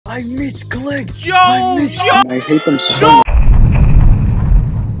I misclicked! Joe! I hate them so much.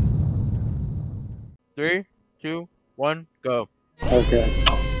 3, 2, 1, go. Okay.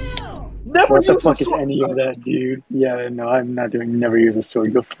 Never What the use fuck a is sword. any of that, dude? Yeah, no, I'm not doing never use a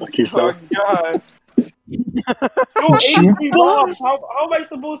sword. Go fuck yourself. Oh god. Yo, Shoot 83 boss? mobs. How am I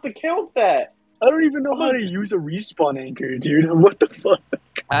supposed to count that? I don't even know how to use a respawn anchor, dude. What the fuck?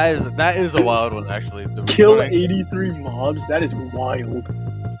 That is a wild one, actually. The Kill respawning, 83 mobs? That is wild.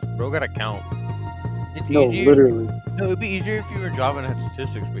 bro, gotta count. It's No, easier. literally. No, it'd be easier if you were in Java and had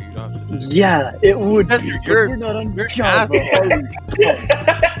statistics, but you don't have statistics. Yeah, it would Because be, but you're- we're not on you're Java, asshole. are we?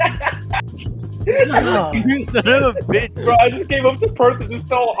 God. You son of a bitch. Bro, I just came up to person just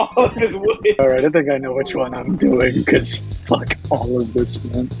stole all of his wood. Alright, I think I know which one I'm doing, because fuck all of this,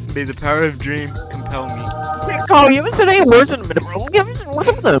 man. May the power of dream compel me. Carl, you haven't said any words in a minute, bro. What's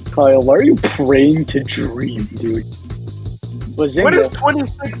up with them? Kyle, why are you praying to dream, dude? Bazinga. What is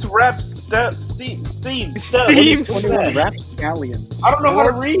 26 reps? Steam. Steam. What is 21 that? raps scallions. I don't know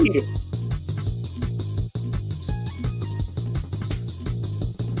how to read.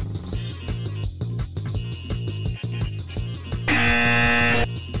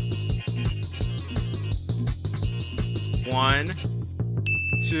 One,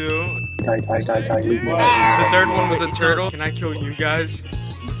 two. Die, leave me The third one was a turtle. Can I kill you guys?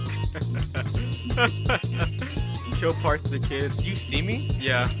 Kill Parth the kid. Did you see me?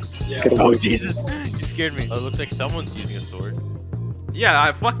 Yeah. Get away Oh, from me. Jesus. You scared me. Oh, it looks like someone's using a sword. Yeah,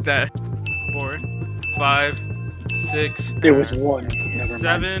 I fucked that. 4, 5, 6, It was one. Never mind.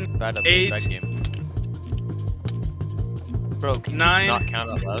 7, Bad up, 8, bad game. Bro, can you 9. not count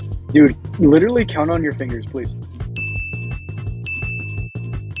out loud? Dude, literally count on your fingers, please.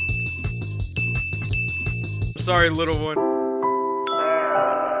 Sorry, little one.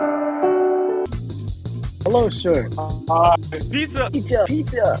 Hello, sir. Pizza!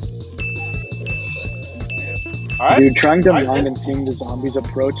 Pizza. Alright? Dude, trying to run and seeing the zombies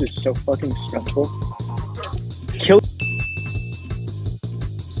approach is so fucking stressful. Kill.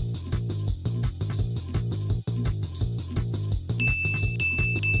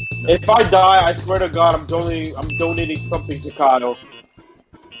 If I die, I swear to God, I'm donating something to Kyle.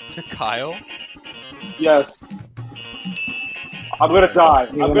 To Kyle? Yes. I'm gonna die.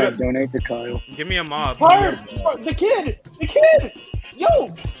 You I'm want to gonna. donate to Kyle? Give me a mob. Fire! The kid! The kid!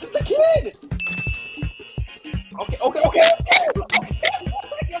 Yo! The kid! Okay.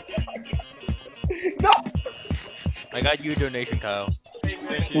 No! I got you a donation, Kyle.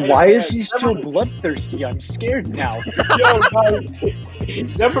 Why is he still bloodthirsty? I'm scared now. Yo, guys.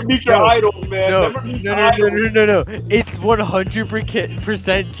 Never meet your idols, man. No, Never meet your idols. no. It's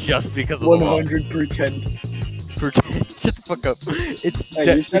 100% just because of the law. 100%. Shut the fuck up. It's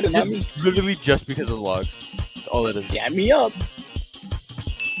Hey, you said it, not me. literally just because of the logs. That's all it is. Jam me up.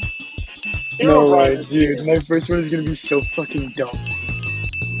 You're No right, way, dude. My first one is gonna be so fucking dumb.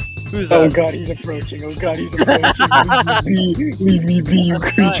 Who's Oh that? god, he's approaching. Oh god, he's approaching. Leave me be, you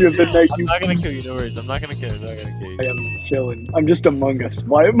creature of the night. I'm You not gonna beast. kill you, no worries. I'm not gonna kill you. I am chilling. I'm just Among Us.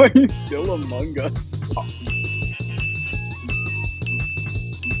 Why am I still Among Us?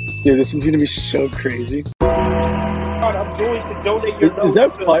 Dude, this is gonna be so crazy. God, I'm going to donate your Is that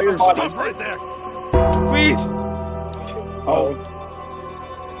nose to fire somebody. stuff Right there. Please! Oh.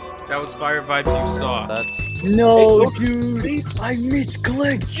 That was fire vibes you saw. That's No, Hey, dude. I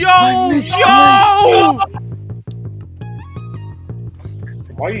misclicked. Joe!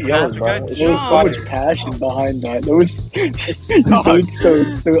 Why are you yelling, bro? Good There was so job. much passion behind that. There was so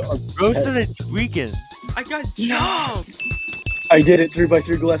Bro upset. started tweaking. I got jumped! I did it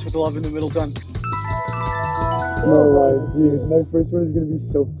 3x3 glass with the lava in the middle done. No way, dude. My first one is gonna be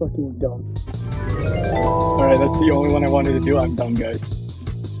so fucking dumb. Alright, that's the only one I wanted to do. I'm done, guys.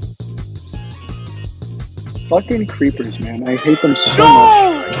 Fucking creepers, man. I hate them so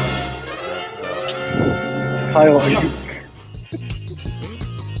much. Kyle, are you...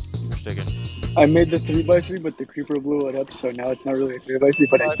 We're sticking. I made the 3x3, but the creeper blew it up, so now it's not really a 3x3,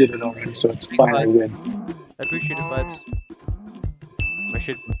 but I did it already, so it's fine. I win. I appreciate it, Fyebz. I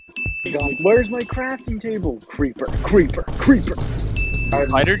should. God, where's my crafting table? Creeper.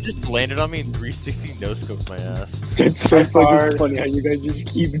 Spider just landed on me and 360 no scoped my ass. It's so fucking funny how you guys just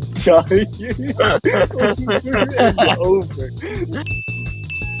keep dying over and over.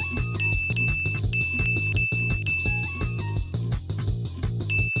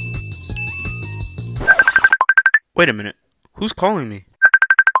 Wait a minute. Who's calling me?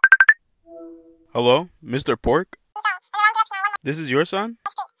 Hello? Mr. Pork? This is your son?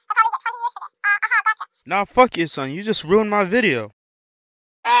 Nah, fuck your son. You just ruined my video.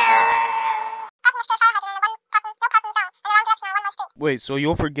 Wait, so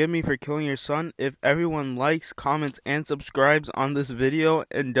you'll forgive me for killing your son if everyone likes, comments, and subscribes on this video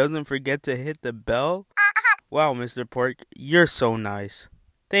and doesn't forget to hit the bell? Wow, Mr. Pork, you're so nice.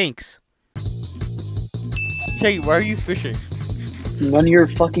 Thanks. Shaggy, why are you fishing? None of your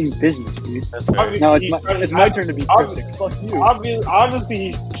fucking business, dude. That's fair. Now it's my turn to be cryptic. Fuck you.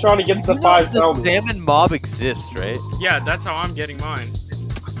 Obviously, he's trying to get the You know 5 the salmon. salmon mob exists, right? Yeah, that's how I'm getting mine.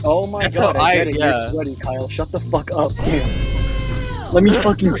 Oh my That's god, how I get it. yeah. You're sweaty, Kyle. Shut the fuck up. Damn. Let me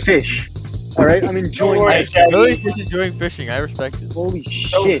fucking fish. Alright, I'm enjoying Don't worry, my Shaggy. Really just enjoying fishing. I respect it. Holy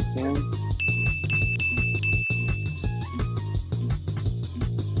shit, man.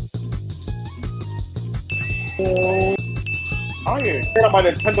 I'm here. On my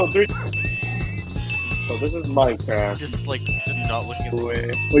Nintendo 3. So this is Minecraft. Just not looking at the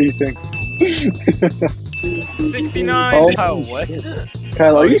way. What do you think? 69! Oh, Wow, what?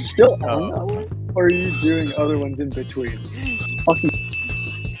 Kyle, are you still on Oh. that one? Or are you doing other ones in between? Fucking.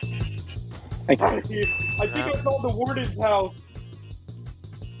 I think I found the warden's house.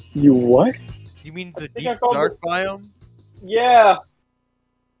 You what? You mean the think deep I found dark biome? Yeah.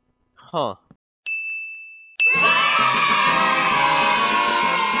 Huh.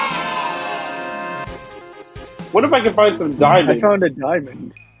 What if I can find some I diamonds? found a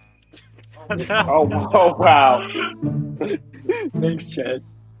diamond. Oh wow. Thanks, Chaz.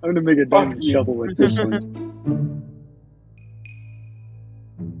 I'm gonna make a diamond you. shovel with this one.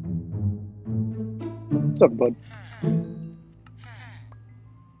 What's up, bud?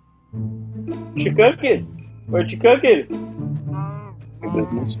 What you cooking? What you cooking? Your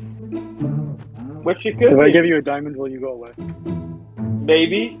business. What you cooking? If I give you a diamond, will you go away?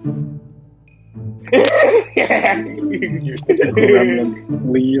 Baby. You're such a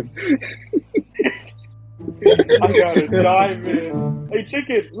gremlin. Leave. I got a diamond. Hey,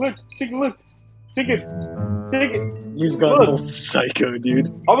 chicken, look, chicken. He's gone Look. full psycho, dude.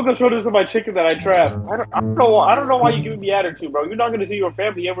 I'm gonna show this to my chicken that I trapped. I don't know why you giving me attitude, bro. You're not gonna see your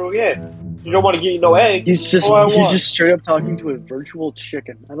family ever again. You don't want to get no eggs. He's just All I he's want. just straight up talking to a virtual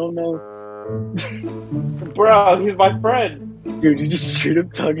chicken. I don't know. Bro, he's my friend. Dude, you're just straight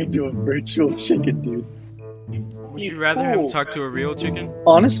up talking to a virtual chicken, dude. Would He's you rather him cool. talk to a real chicken?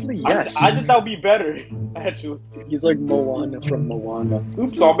 Honestly, yes. I think that would be better, actually. He's like Moana from Moana.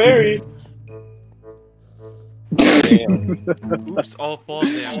 Oops, I'm married. Oops, all fall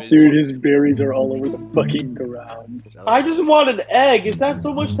damage. Dude, his berries are all over the fucking ground. I just want an egg. Is that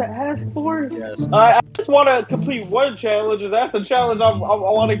so much to ask for? Yes. I just want to complete one challenge, and that's the challenge I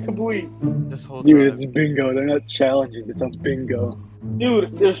want to complete. This whole Dude, time. it's bingo. They're not challenges. It's a bingo.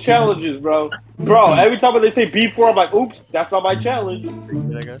 Dude, there's challenges, bro. Bro, every time when they say B4, I'm like, oops, that's not my challenge.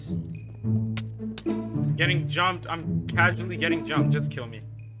 I guess. Getting jumped. I'm casually getting jumped. Just kill me.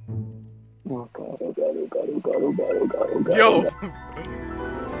 Oh god, oh god, oh god, oh god, oh god, oh god, oh god. Yo!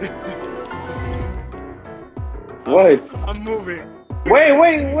 What? I'm moving.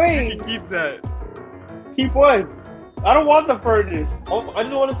 Wait. You can keep that. Keep what? I don't want the furnace. Oh, I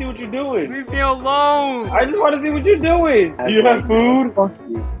just want to see what you're doing. Leave me alone! I just want to see what you're doing. Do you have food? Fuck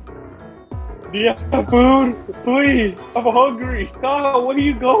you. Do you have food? Please. I'm hungry. Kyle, where are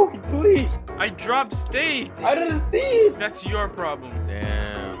you going? Please. I dropped steak! I didn't see it. That's your problem.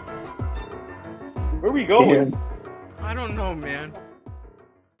 Damn. Where are we going? Damn. I don't know, man.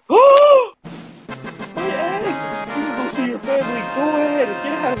 Oh! My egg! You can go see your family. Go ahead.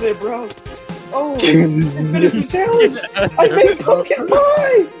 Get out of there, bro. Oh, finish the challenge. I made pumpkin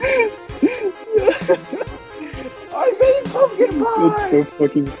pie! I made pumpkin pie! That's so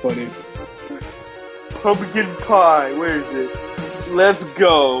fucking funny. Pumpkin pie, where is it? Let's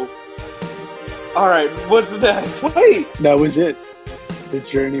go. Alright, what's next? Wait! That was it. The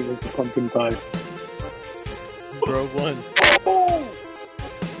journey was the pumpkin pie. Bro, one. Oh!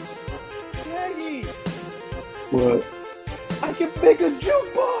 Shaggy! What? I can make a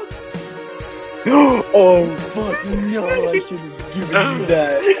jukebox! Oh fuck no! I should have given you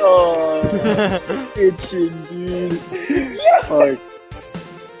that. Oh, itching, dude. Yeah! Fuck.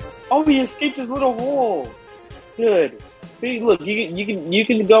 Oh, he escaped his little hole. Good. See, look, you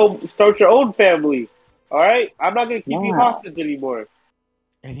can go start your own family. All right, I'm not gonna keep you Wow. hostage anymore.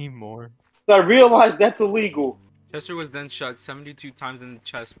 Anymore. So I realized that's illegal. Chester was then shot 72 times in the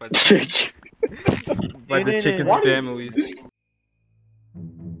chest by Chick. the chicken's What? families.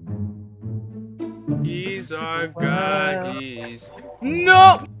 He's our guys.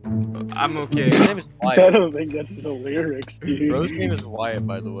 No! I'm okay. His name is I Wyatt. don't think that's the lyrics, dude. Bro's name is Wyatt,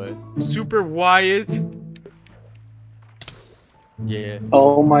 by the way. Super Wyatt. Yeah.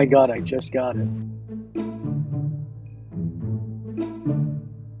 Oh my god, I just got it.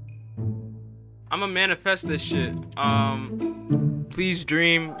 I'ma manifest this shit. Please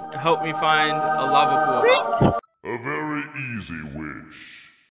dream, help me find a lava pool. A very easy wish.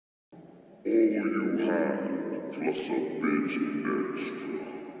 All you had, plus a bit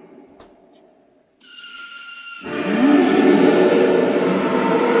extra.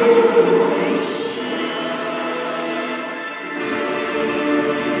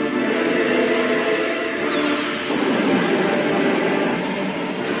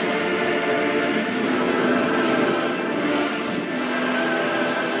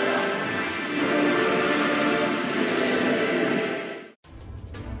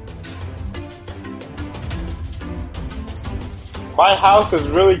 My house is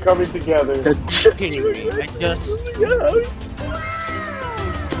really coming together. Kidding me. I just.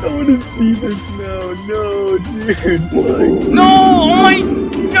 I want to see this now. No, dude. No! Oh my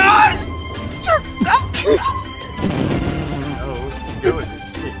god! No,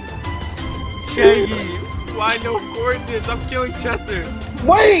 Shaggy, why no coordinates? I'm killing Chester.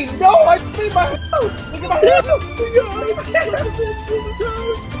 Wait, no, I made my house. Look at my house.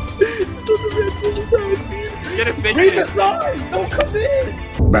 Get a Read fidget. the sign. Don't come in.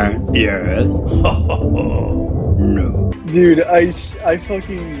 No. Dude,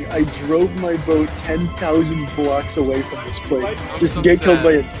 I drove my boat 10,000 blocks away from this place. I'm Just so get killed sad.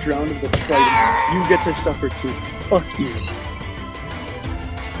 by a drown of the Triton. You get to suffer too. Fuck you.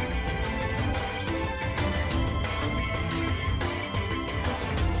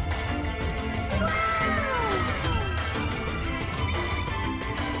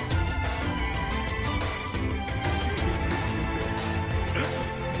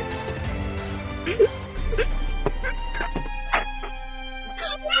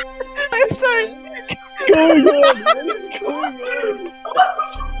 I'm sorry. Going on? What is going on?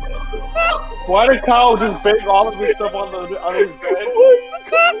 Why did Kyle just bang all of his stuff on his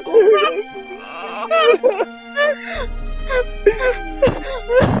bed?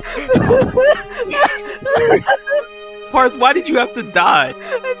 Parth, why did you have to die?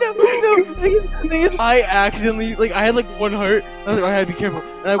 No. The thing is, I accidentally, like, I had like one heart. I was like, I had to be careful.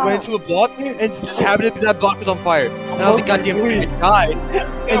 And I went into a block, and it just happened to be that block was on fire. And I was like, God damn it, I died.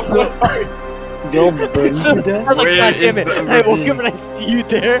 And so, You'll burn so to death? I was like, Where God is damn it. the And I woke ravine? up and I see you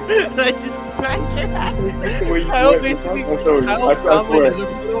there, and I just smacked your ass. Where you Kyle went? basically, I'll show you. Kyle I found my swear. nether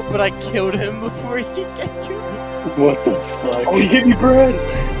portal, but I killed him before he could get to me. What the fuck? Oh, you gave me bread.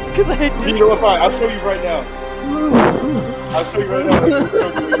 Because I had You just... know what? Fine. I'll show you right now. I'll show you right now. I'll show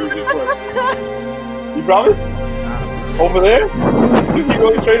you what you were just for. You promise? Over there? You keep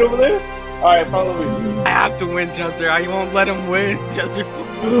going straight over there? Alright, follow me. I have to win, Chester. I won't let him win. Chester.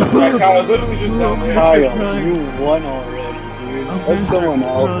 Alright, Kyle, literally just down there. Kyle, you won already, dude. Let someone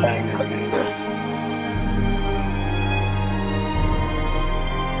else hang out.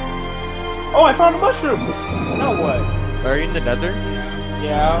 Oh, I found a mushroom! Now what? Are you in the nether?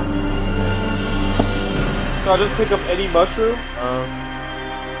 Yeah. So I'll just pick up any mushroom?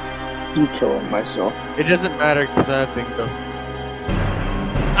 I'm killing myself. It doesn't matter because I have bingo.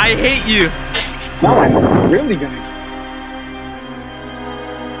 I hate you. No, I'm really gonna.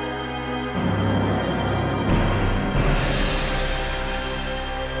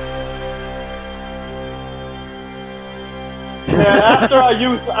 Yeah, after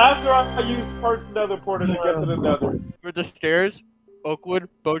I use parts nether portal to get to the nether. For the stairs, oakwood,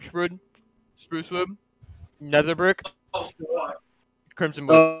 birchwood, sprucewood, netherbrick, crimson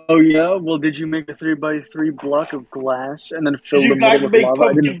wood. Oh yeah? Well, did you make a 3x3 block of glass and then fill Did the you guys middle with make lava? I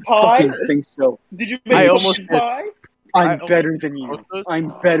pumpkin didn't pie? fucking think so. Did you make I pumpkin almost did. pie? I'm better than you. Most of those? I'm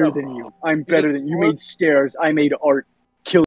better than you. I'm better than you. You made stairs. I made art.